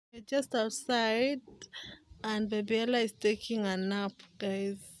We're just outside, and baby Ella is taking a nap,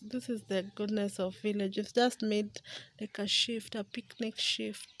 guys. This is the goodness of village. We've just made like a shift, a picnic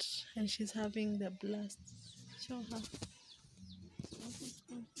shift, and she's having the blast. Show her.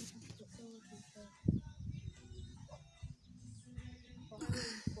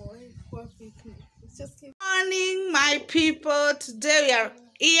 Morning, my people. Today we are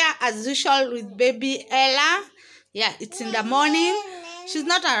here as usual with baby Ella. Yeah, it's in the morning. She's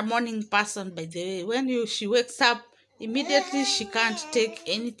not a morning person, by the way. When she wakes up, immediately she can't take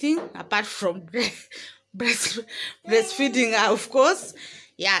anything apart from breastfeeding her, of course.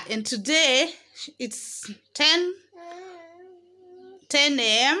 Yeah, and today it's 10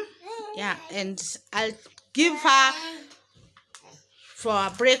 a.m. Yeah, and I'll give her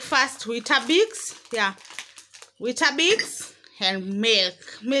for breakfast Weetabix. Yeah, Weetabix and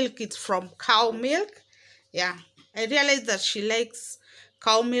milk. Milk is from cow milk. Yeah, I realized that she likes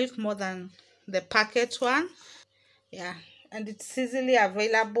cow milk more than the packet one. Yeah, and it's easily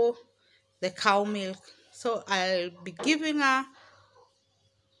available, the cow milk. So I'll be giving her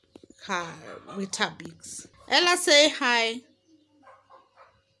Weetabix. Ella, say hi.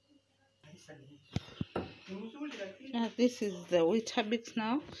 Yeah, this is the Weetabix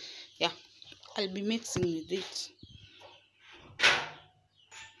now. Yeah, I'll be mixing with it.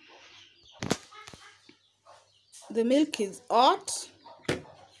 The milk is hot.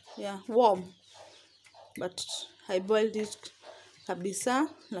 Yeah, warm, but I boiled it kabisa,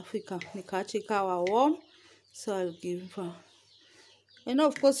 nafika nikaacha ikawa warm, so I'll give her. I know,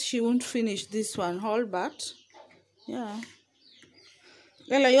 of course, she won't finish this one whole, but yeah.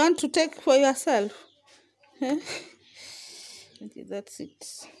 Ella, you want to take for yourself? Okay, that's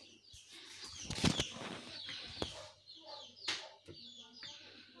it.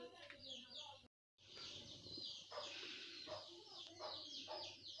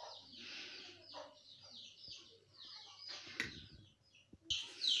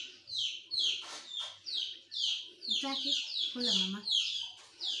 Jackie, hola mama.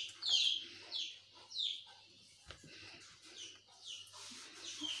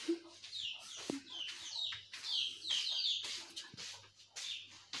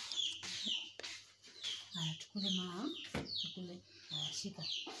 Tukule mama, tukule. Shika,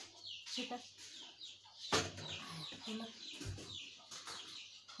 shika. Hola,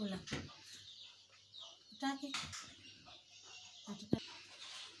 hola. Jackie.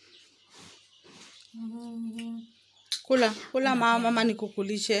 Kula mama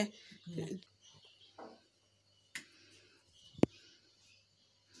nikukulishe.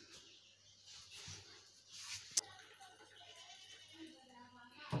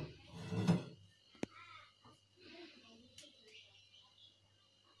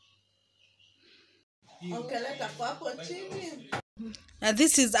 Now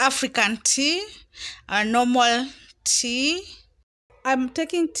this is African tea, a normal tea. I'm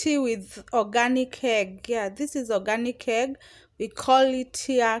taking tea with organic egg. Yeah, this is organic egg. We call it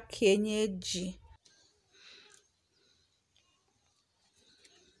here kienyeji.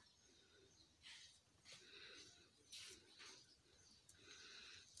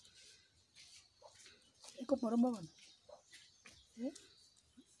 Iko morombo bana.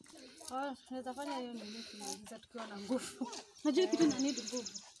 Naweza fanya hiyo nini tunaweza tukiwa na nguvu. Najua kitu na need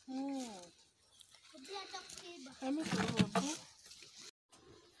nguvu.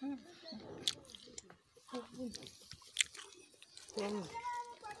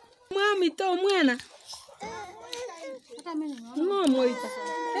 Mami to mwana. Ngomo ita.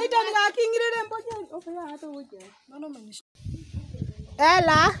 Ita ngakingirire mboje. Ofa hata woje. Mano menish.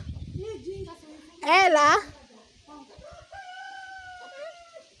 Ella. Ella.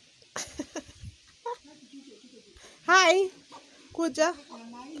 Hi. Kuja.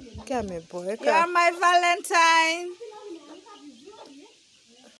 You're my Valentine.